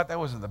says, you know what, that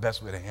wasn't the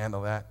best way to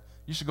handle that.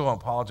 You should go and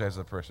apologize to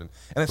the person.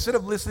 And instead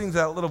of listening to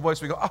that little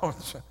voice, we go, oh,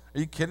 are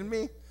you kidding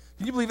me?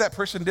 Can you believe that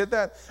person did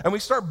that? And we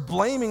start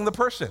blaming the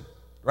person,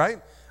 right?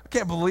 I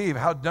can't believe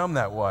how dumb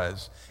that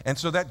was. And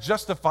so that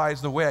justifies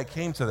the way I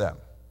came to them,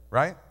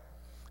 right?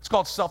 It's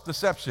called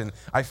self-deception.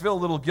 I feel a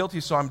little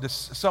guilty, so I'm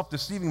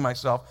self-deceiving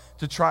myself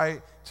to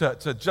try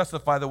to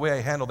justify the way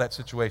I handle that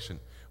situation,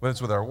 whether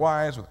it's with our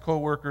wives, with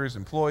coworkers,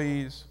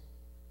 employees.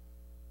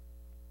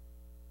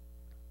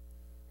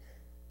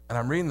 And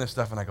I'm reading this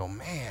stuff and I go,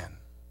 man,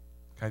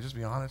 can I just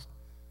be honest?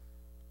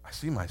 I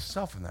see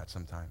myself in that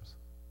sometimes.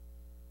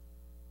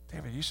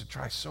 David, you should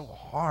try so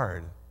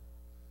hard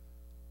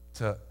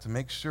to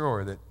make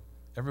sure that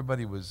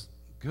everybody was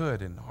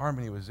good and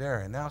harmony was there.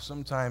 And now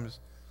sometimes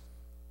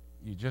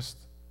you just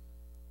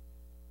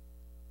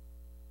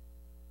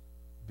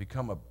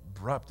become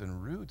abrupt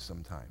and rude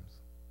sometimes.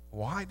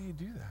 Why do you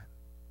do that?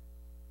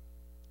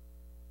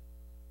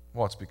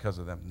 Well, it's because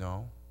of them.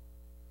 No,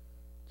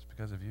 it's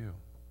because of you.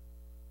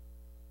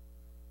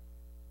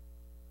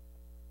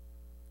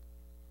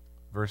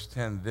 Verse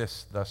 10,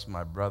 this, thus,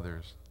 my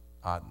brothers,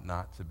 ought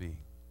not to be.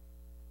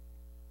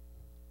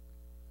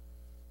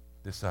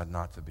 This ought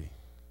not to be.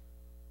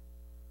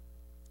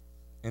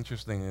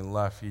 Interestingly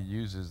enough, he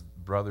uses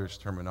brothers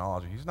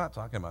terminology. He's not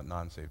talking about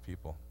non-saved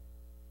people.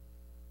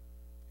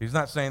 He's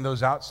not saying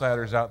those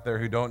outsiders out there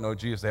who don't know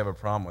Jesus, they have a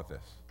problem with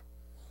this.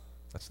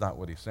 That's not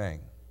what he's saying.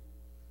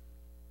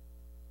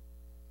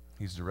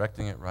 He's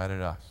directing it right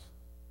at us.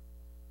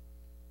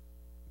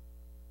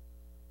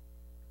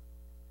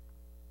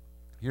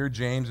 Here,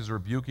 James is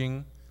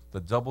rebuking the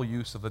double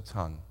use of the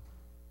tongue,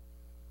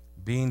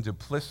 being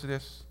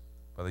duplicitous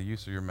by the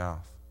use of your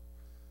mouth.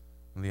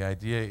 And the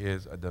idea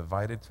is a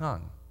divided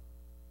tongue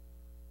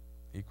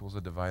equals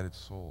a divided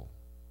soul.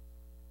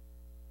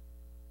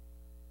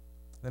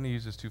 Then he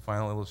uses two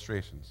final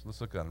illustrations. Let's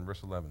look at them.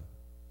 Verse 11.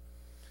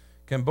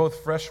 Can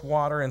both fresh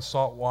water and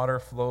salt water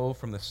flow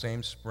from the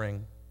same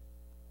spring?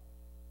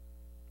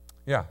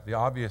 Yeah, the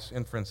obvious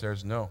inference there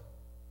is no.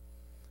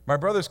 My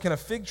brothers, can a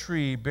fig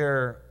tree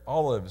bear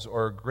olives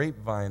or a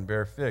grapevine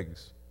bear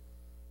figs?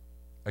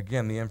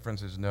 Again, the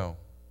inference is no.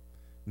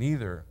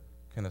 Neither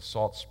can a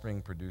salt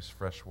spring produce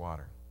fresh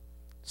water.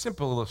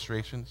 Simple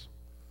illustrations.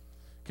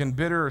 Can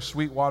bitter or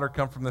sweet water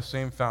come from the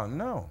same fountain?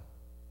 No.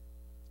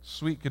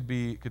 Sweet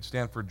could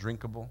stand for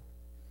drinkable.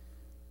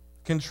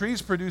 Can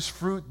trees produce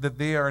fruit that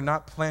they are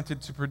not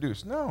planted to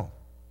produce? No.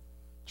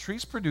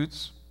 Trees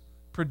produce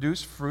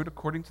fruit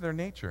according to their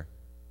nature.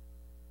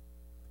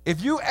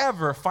 If you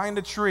ever find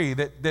a tree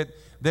that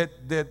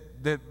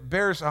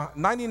bears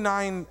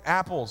 99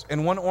 apples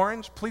and 1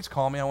 orange, please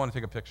call me. I want to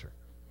take a picture.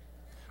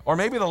 Or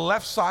maybe the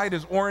left side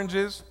is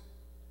oranges.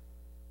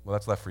 Well,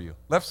 that's left for you.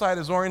 Left side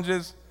is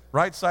oranges,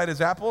 right side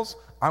is apples.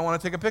 I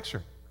want to take a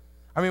picture.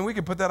 I mean, we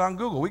could put that on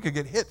Google. We could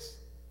get hits.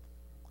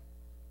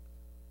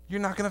 You're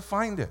not going to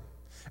find it.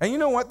 And you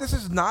know what? This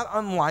is not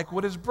unlike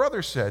what his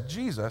brother said,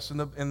 Jesus,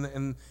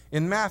 in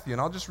Matthew. And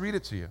I'll just read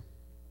it to you.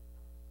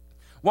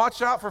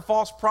 Watch out for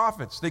false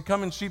prophets. They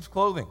come in sheep's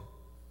clothing,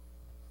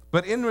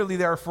 but inwardly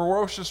they are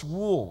ferocious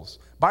wolves.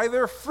 By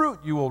their fruit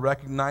you will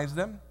recognize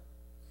them.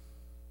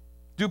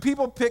 Do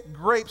people pick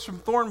grapes from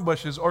thorn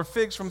bushes or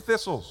figs from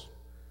thistles?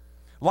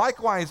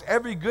 Likewise,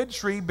 every good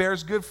tree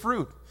bears good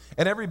fruit,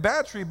 and every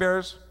bad tree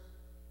bears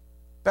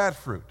bad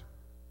fruit.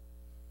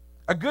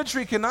 A good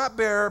tree cannot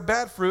bear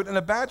bad fruit, and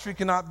a bad tree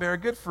cannot bear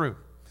good fruit.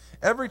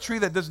 Every tree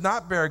that does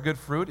not bear good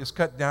fruit is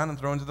cut down and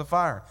thrown into the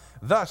fire.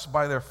 Thus,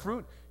 by their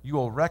fruit, you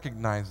will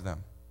recognize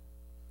them.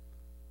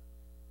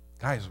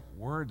 Guys,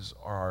 words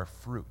are our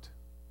fruit.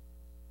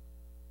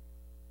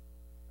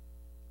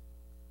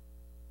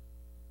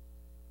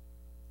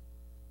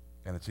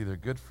 And it's either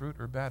good fruit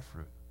or bad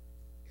fruit.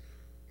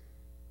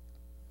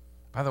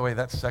 By the way,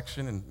 that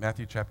section in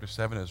Matthew chapter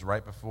 7 is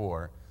right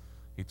before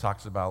he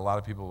talks about a lot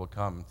of people will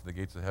come to the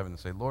gates of heaven and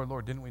say, Lord,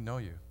 Lord, didn't we know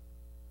you?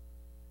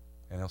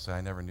 And he'll say,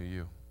 I never knew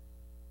you.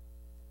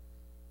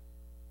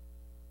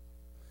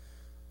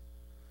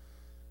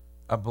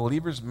 A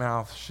believer's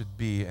mouth should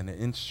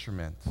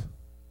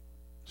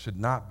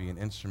not be an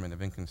instrument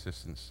of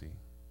inconsistency.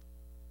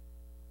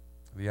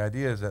 The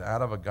idea is that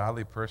out of a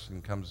godly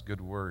person comes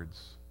good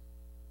words,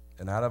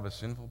 and out of a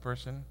sinful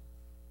person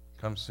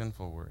comes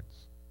sinful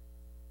words.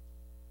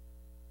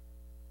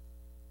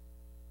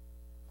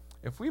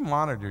 If we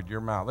monitored your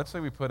mouth, let's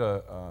say we put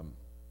a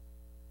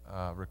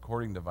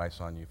recording device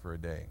on you for a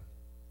day,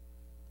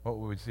 what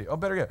would we see? Oh,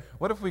 better yet,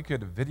 what if we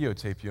could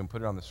videotape you and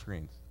put it on the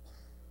screens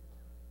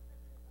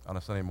on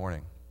a Sunday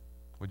morning?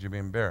 Would you be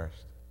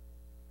embarrassed?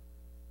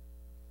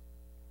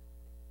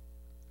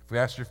 If we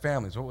asked your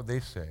families, what would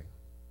they say?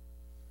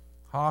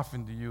 How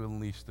often do you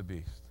unleash the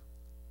beast?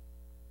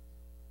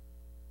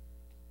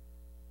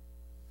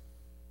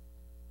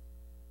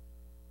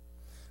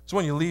 So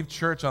when you leave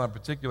church on a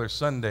particular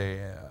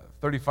Sunday,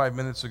 35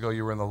 minutes ago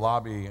you were in the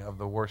lobby of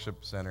the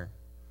worship center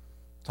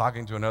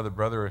talking to another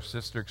brother or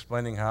sister,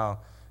 explaining how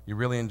you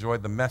really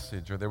enjoyed the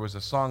message, or there was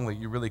a song that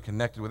you really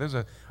connected with.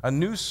 There's a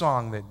new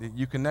song that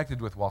you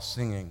connected with while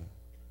singing.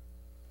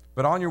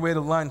 But on your way to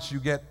lunch, you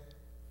get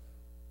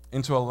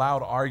into a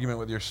loud argument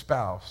with your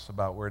spouse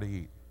about where to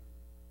eat.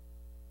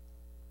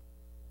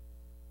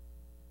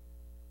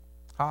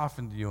 How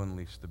often do you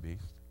unleash the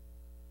beast?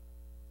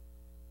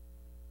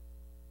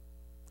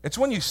 It's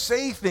when you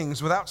say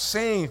things without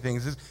saying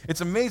things.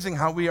 It's amazing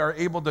how we are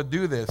able to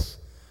do this.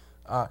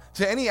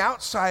 To any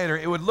outsider,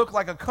 it would look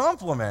like a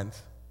compliment,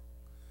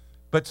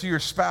 but to your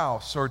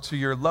spouse or to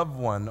your loved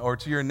one or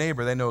to your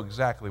neighbor, they know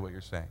exactly what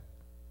you're saying.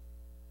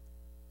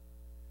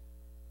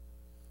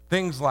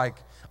 Things like,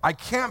 I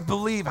can't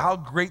believe how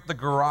great the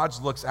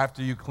garage looks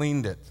after you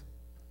cleaned it,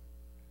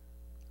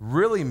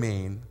 really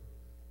mean,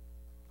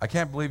 I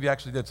can't believe you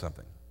actually did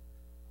something.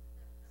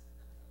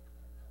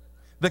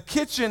 The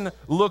kitchen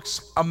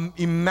looks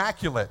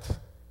immaculate,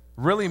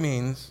 really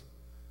means,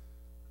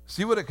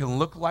 see what it can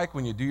look like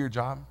when you do your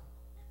job?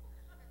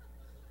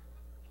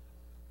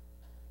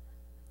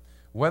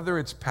 Whether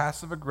it's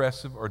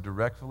passive-aggressive or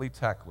directly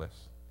tactless,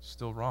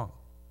 still wrong.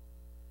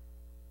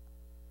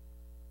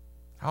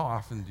 How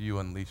often do you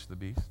unleash the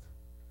beast?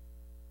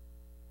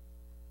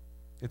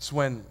 It's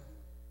when,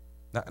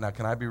 now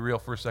can I be real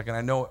for a second?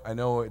 I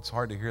know it's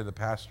hard to hear the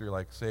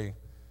pastor say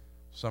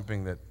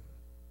something that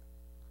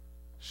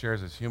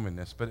shares his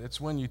humanness, but it's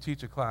when you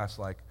teach a class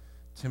like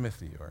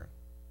Timothy or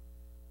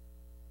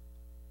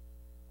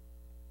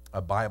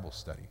a Bible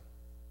study,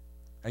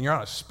 and you're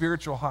on a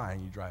spiritual high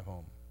and you drive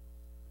home.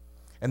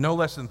 And no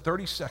less than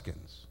 30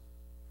 seconds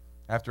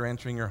after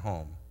entering your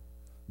home,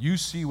 you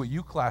see what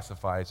you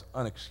classify as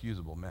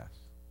unexcusable mess,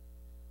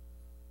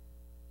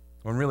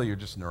 when really you're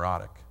just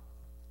neurotic.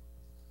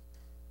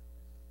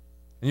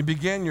 And you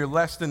begin your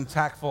less than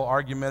tactful,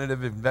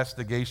 argumentative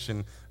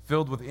investigation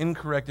filled with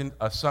incorrect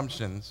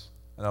assumptions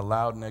and a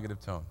loud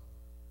negative tone.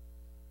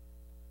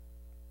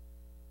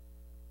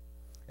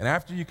 And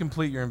after you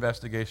complete your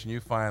investigation,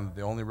 you find that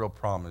the only real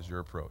problem is your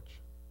approach,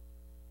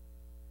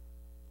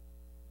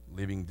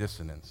 leaving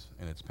dissonance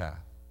in its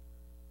path.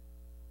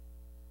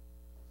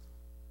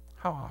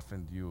 How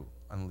often do you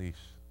unleash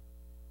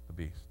the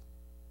beast?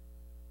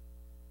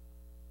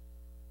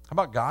 How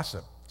about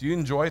gossip? Do you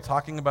enjoy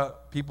talking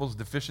about people's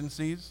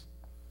deficiencies?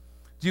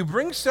 Do you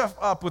bring stuff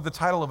up with the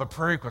title of a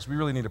prayer request? We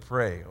really need to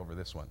pray over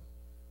this one,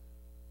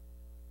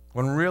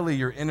 when really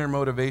your inner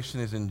motivation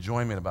is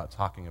enjoyment about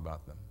talking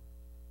about them.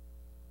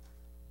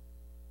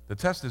 The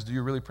test is, do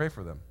you really pray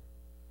for them?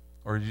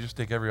 Or do you just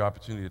take every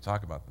opportunity to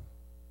talk about them?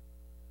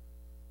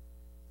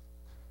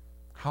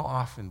 How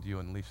often do you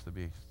unleash the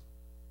beast?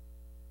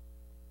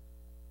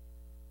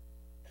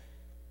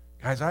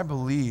 Guys, I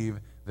believe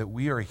that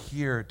we are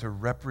here to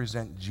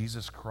represent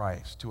Jesus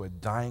Christ to a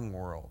dying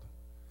world.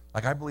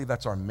 I believe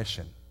that's our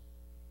mission.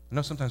 I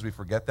know sometimes we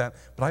forget that,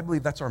 but I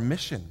believe that's our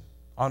mission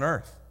on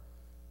earth.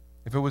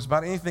 If it was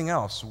about anything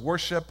else,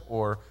 worship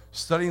or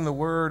studying the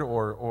Word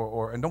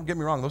and don't get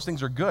me wrong, those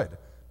things are good,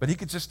 but He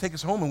could just take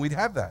us home and we'd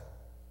have that.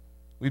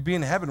 We'd be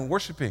in heaven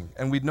worshiping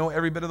and we'd know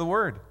every bit of the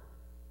Word.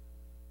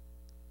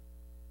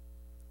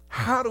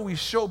 How do we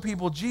show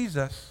people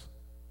Jesus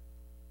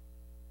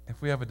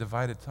if we have a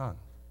divided tongue?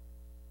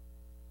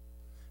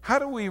 How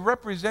do we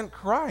represent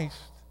Christ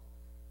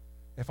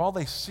if all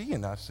they see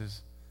in us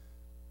is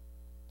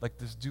like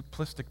this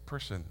duplistic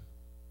person?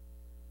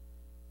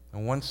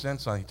 In one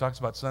sense, he talks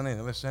about Sunday. In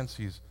another sense,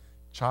 he's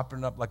chopping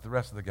it up like the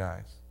rest of the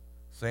guys,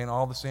 saying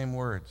all the same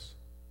words,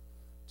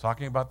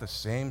 talking about the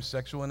same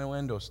sexual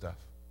innuendo stuff.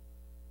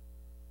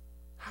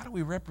 How do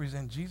we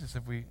represent Jesus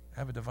if we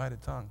have a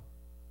divided tongue?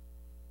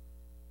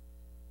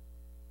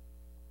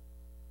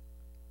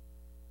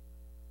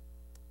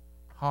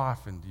 How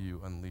often do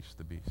you unleash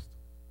the beast?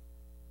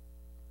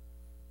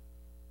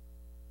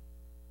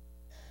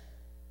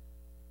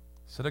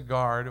 Set a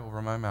guard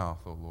over my mouth,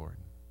 O Lord.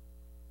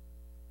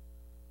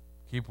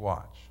 Keep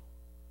watch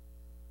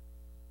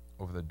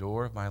over the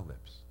door of my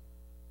lips.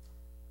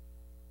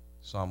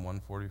 Psalm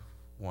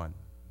 141,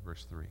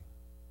 verse 3.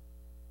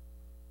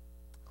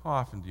 How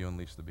often do you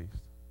unleash the beast?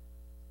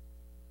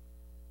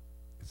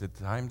 Is it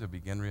time to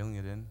begin reeling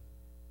it in?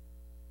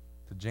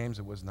 To James,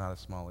 it was not a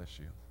small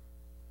issue.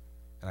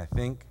 And I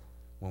think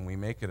when we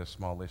make it a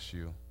small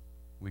issue,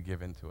 we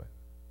give into it.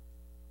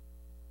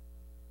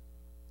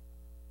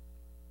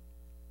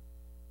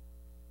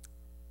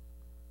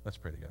 Let's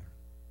pray together.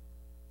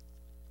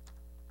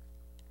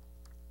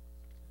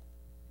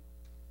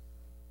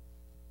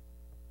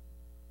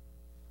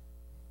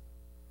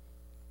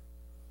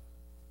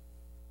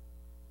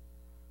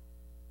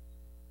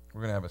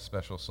 We're going to have a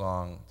special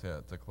song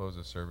to close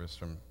the service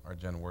from our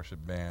Gen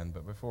Worship Band.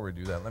 But before we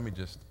do that, let me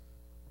just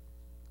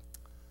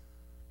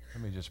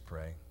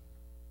pray.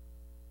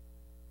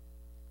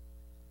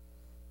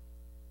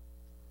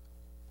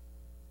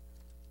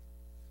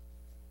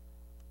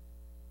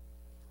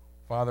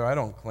 Father, I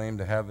don't claim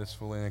to have this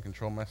fully under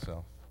control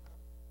myself.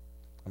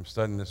 I'm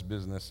studying this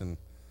business and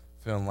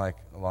feeling like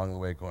along the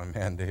way going,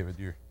 man, David,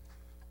 you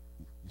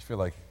feel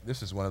like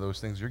this is one of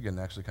those things you're getting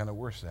actually kind of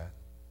worse at.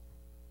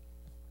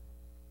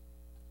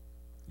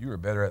 You were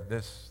better at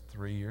this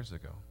 3 years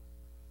ago.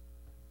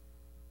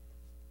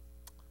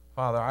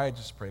 Father, I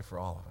just pray for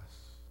all of us.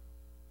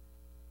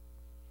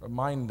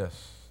 Remind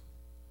us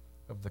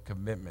of the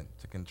commitment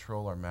to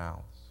control our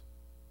mouths.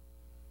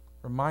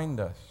 Remind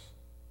us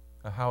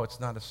of how it's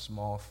not a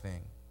small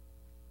thing,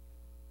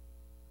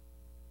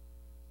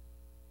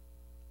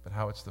 but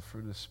how it's the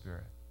fruit of the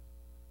Spirit.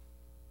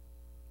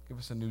 Give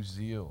us a new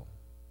zeal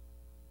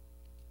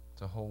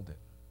to hold it.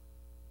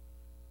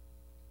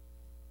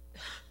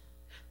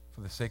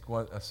 For the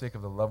sake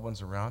of the loved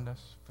ones around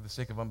us, for the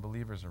sake of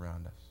unbelievers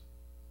around us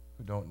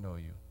who don't know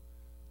you,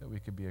 that we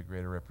could be a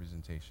greater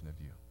representation of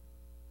you.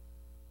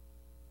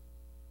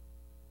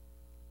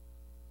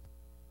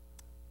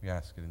 We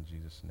ask it in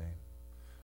Jesus' name.